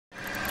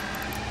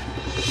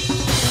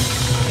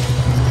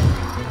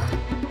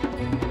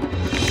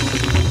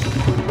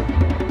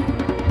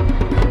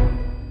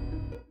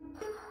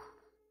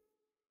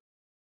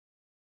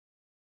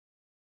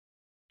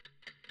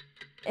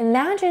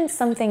Imagine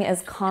something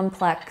as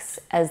complex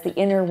as the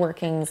inner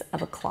workings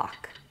of a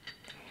clock.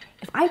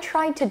 If I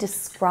tried to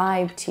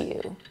describe to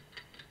you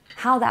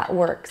how that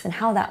works and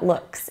how that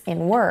looks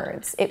in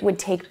words, it would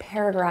take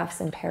paragraphs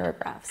and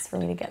paragraphs for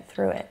me to get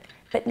through it.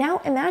 But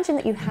now imagine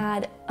that you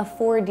had a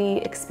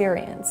 4D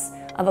experience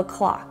of a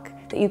clock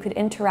that you could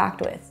interact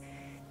with.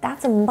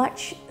 That's a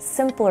much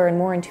simpler and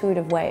more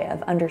intuitive way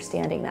of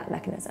understanding that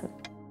mechanism.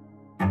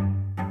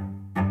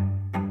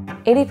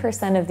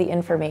 80% of the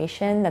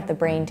information that the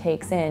brain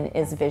takes in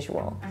is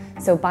visual.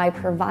 So by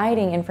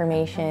providing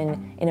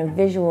information in a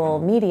visual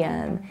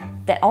medium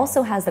that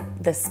also has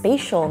the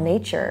spatial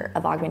nature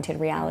of augmented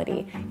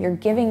reality, you're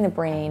giving the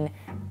brain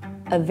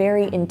a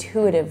very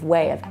intuitive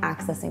way of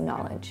accessing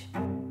knowledge.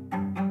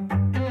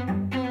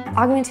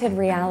 Augmented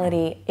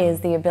reality is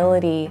the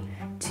ability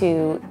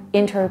to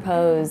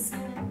interpose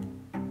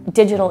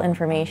digital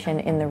information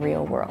in the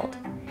real world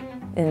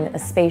in a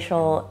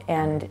spatial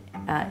and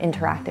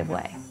interactive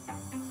way.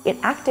 It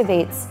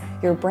activates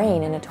your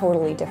brain in a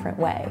totally different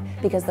way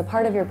because the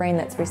part of your brain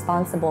that's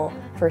responsible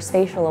for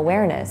spatial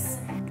awareness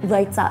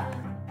lights up.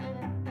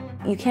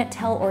 You can't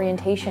tell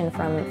orientation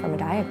from a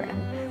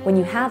diagram. When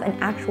you have an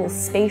actual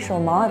spatial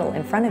model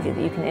in front of you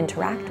that you can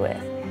interact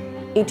with,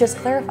 it just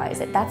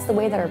clarifies it. That's the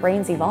way that our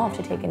brains evolved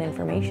to take in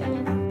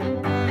information.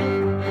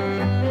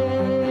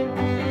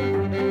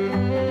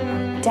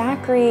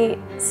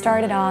 DAQRI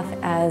started off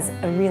as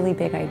a really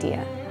big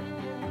idea.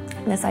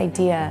 This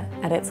idea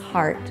at its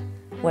heart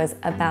was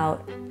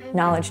about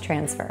knowledge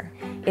transfer.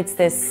 It's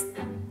this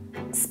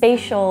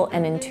spatial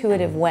and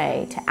intuitive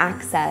way to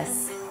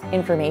access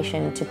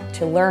information,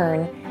 to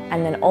learn,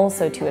 and then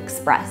also to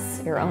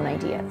express your own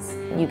ideas.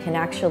 You can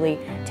actually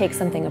take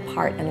something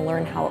apart and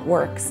learn how it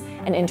works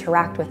and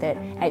interact with it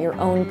at your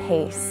own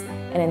pace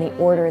and in the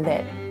order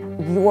that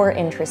you're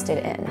interested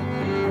in.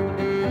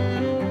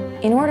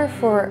 In order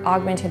for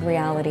augmented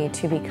reality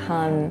to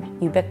become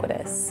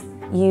ubiquitous,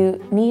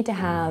 you need to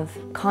have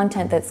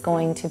content that's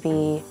going to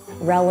be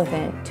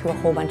relevant to a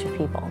whole bunch of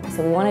people.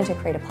 So we wanted to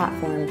create a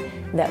platform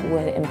that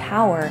would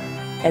empower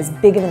as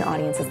big of an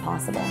audience as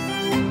possible.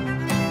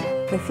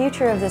 The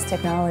future of this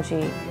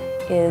technology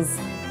is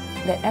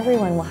that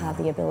everyone will have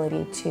the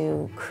ability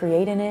to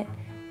create in it,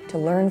 to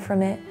learn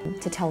from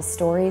it, to tell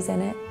stories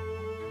in it,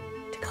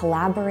 to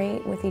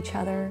collaborate with each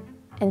other,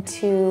 and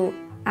to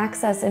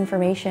access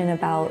information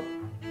about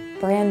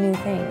brand new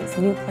things,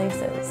 new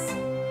places,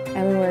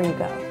 everywhere you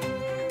go.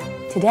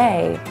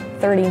 Today,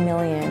 30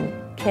 million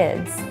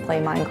kids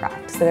play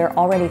Minecraft, so they're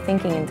already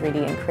thinking in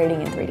 3D and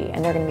creating in 3D,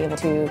 and they're going to be able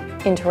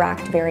to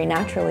interact very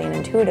naturally and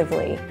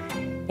intuitively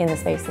in the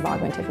space of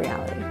augmented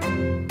reality.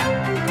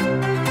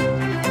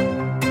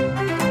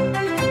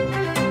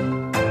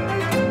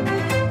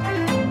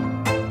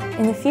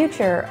 In the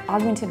future,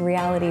 augmented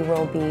reality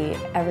will be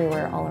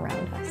everywhere all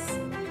around us.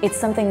 It's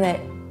something that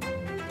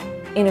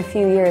in a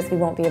few years we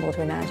won't be able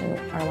to imagine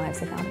our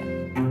lives without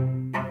it.